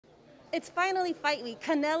It's finally fight week.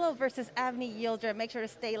 Canelo versus Avni Yildirim. Make sure to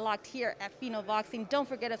stay locked here at Pheno Boxing. Don't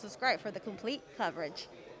forget to subscribe for the complete coverage.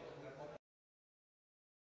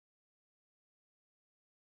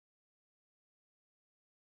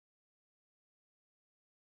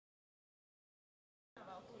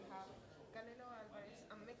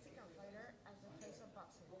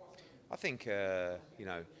 I think,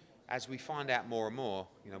 as we find out more and more,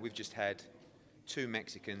 we've just had two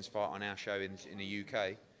Mexicans fight on our show in the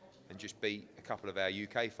UK and just beat a couple of our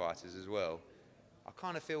UK fighters as well. I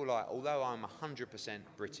kind of feel like, although I'm 100%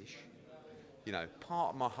 British,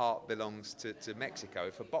 part of my heart belongs to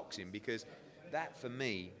Mexico for boxing, because that for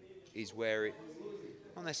me is where it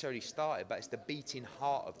not necessarily started, but it's the beating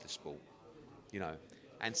heart of the sport, you know.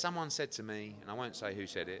 And someone said to me, and I won't say who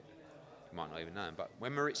said it, you might not even know him, but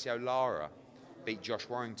when Mauricio Lara beat Josh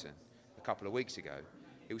Warrington a couple of weeks ago,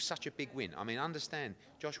 it was such a big win. I mean, understand,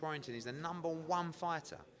 Josh Warrington is the #1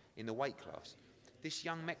 fighter in the weight class. This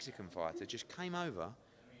young Mexican fighter just came over,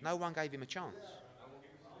 no one gave him a chance.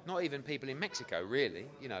 Not even people in Mexico, really,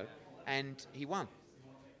 and he won.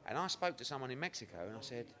 And I spoke to someone in Mexico and I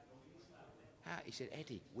said, how? He said,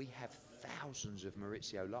 Eddie, we have thousands of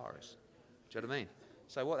Mauricio Laras. Do you know what I mean?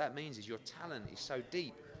 So what that means is your talent is so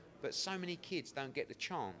deep, but so many kids don't get the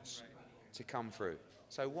chance to come through.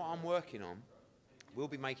 So what I'm working on, we'll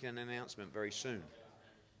be making an announcement very soon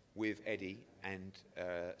with Eddy and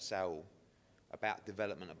Saul about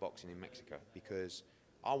development of boxing in Mexico, because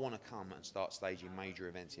I want to come and start staging major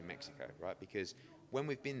events in Mexico, right? Because when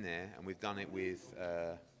we've been there and we've done it with,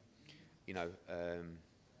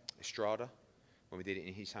 Estrada, when we did it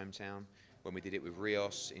in his hometown, when we did it with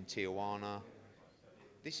Rios in Tijuana,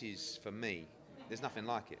 this is, for me, there's nothing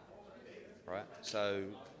like it, right? So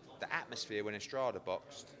the atmosphere when Estrada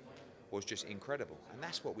boxed was just incredible, and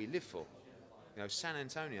that's what we live for. San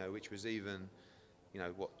Antonio, which was even,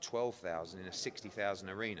 12,000 in a 60,000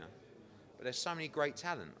 arena, but there's so many great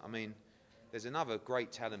talent. I mean, there's another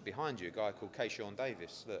great talent behind you, a guy called Keyshawn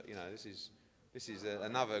Davis. Look, this is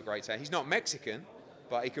another great talent. He's not Mexican,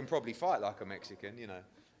 but he can probably fight like a Mexican.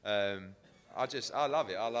 I love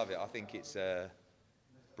it. I love it. I think it's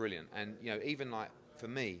brilliant. And even like for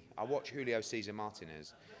me, I watch Julio Cesar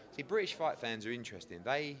Martinez. See, British fight fans are interesting.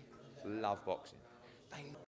 They love boxing. They